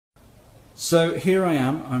So here I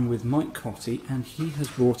am, I'm with Mike Cote, and he has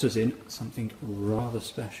brought us in something rather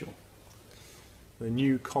special. The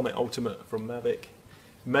new Comet Ultimate from Mavic.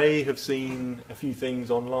 May have seen a few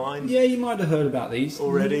things online. Yeah, you might have heard about these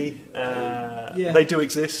already. Yeah. They do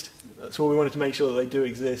exist. That's why we wanted to make sure that they do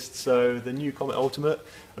exist. So the new Comet Ultimate,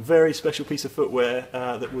 a very special piece of footwear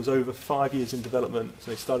that was over 5 years in development.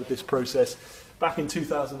 So they started this process back in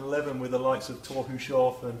 2011 with the likes of Tor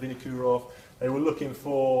Hushoff and Vinokurov. They were looking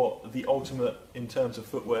for the ultimate in terms of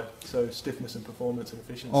footwear, so stiffness and performance and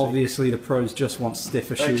efficiency. Obviously the pros just want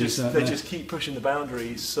stiffer shoes. They just keep pushing the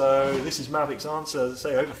boundaries. So this is Mavic's answer. As I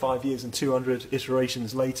say, over 5 years and 200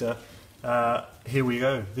 iterations later, here we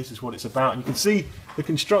go. This is what it's about. And you can see the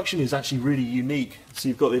construction is actually really unique. So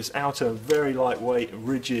you've got this outer, very lightweight,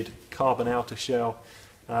 rigid carbon outer shell.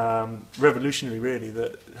 Revolutionary really,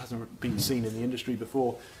 that hasn't been seen in the industry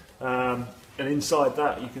before. And inside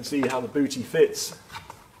that you can see how the bootie fits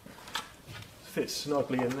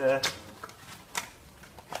snugly in there.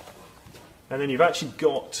 And then you've actually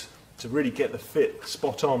got to really get the fit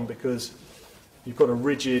spot on, because you've got a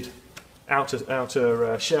rigid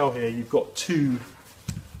outer shell here. You've got two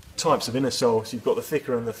types of inner sole, so you've got the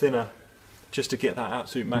thicker and the thinner, just to get that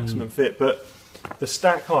absolute maximum fit. But the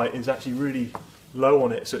stack height is actually really low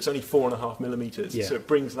on it, so it's only 4.5 millimeters. Yeah. So it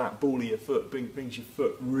brings that ball of your foot, brings your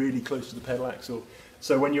foot really close to the pedal axle.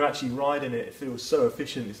 So when you're actually riding it, it feels so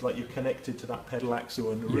efficient. It's like you're connected to that pedal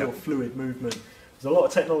axle and a real fluid movement. There's a lot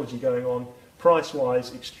of technology going on.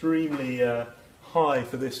 Price-wise, extremely high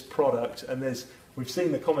for this product. And we've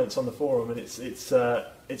seen the comments on the forum, and it's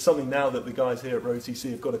something now that the guys here at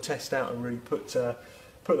road.cc have got to test out and really put the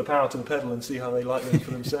power to the pedal and see how they like them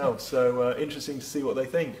for themselves. So interesting to see what they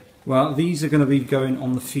think. Well, these are going to be going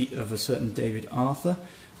on the feet of a certain David Arthur.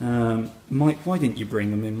 Mike, why didn't you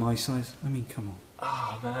bring them in my size? I mean, come on.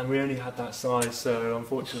 Oh man, we only had that size, so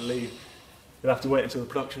unfortunately you'll have to wait until the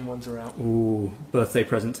production ones are out. Ooh, birthday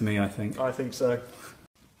present to me, I think. I think so.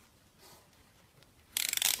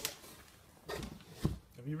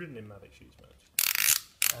 Have you ridden in Mavic shoes much?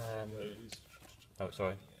 Oh,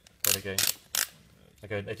 sorry. There they go.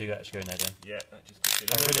 They do actually go in there then. Yeah, that just gets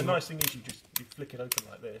it. And the nice thing is you flick it open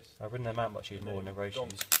like this. I've ridden them out much more than the road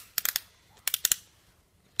shoes.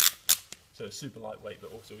 So it's super lightweight,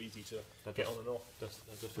 but also easy to get on and off. That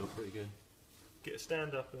does feel pretty good. Get a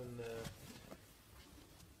stand up and...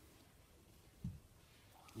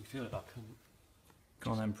 You feel it like...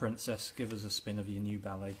 Go on then, princess, give us a spin of your new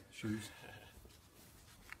ballet shoes.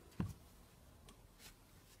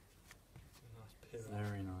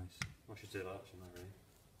 Very nice. I should do that actually, really.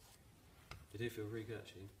 They do feel really good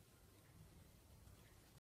actually.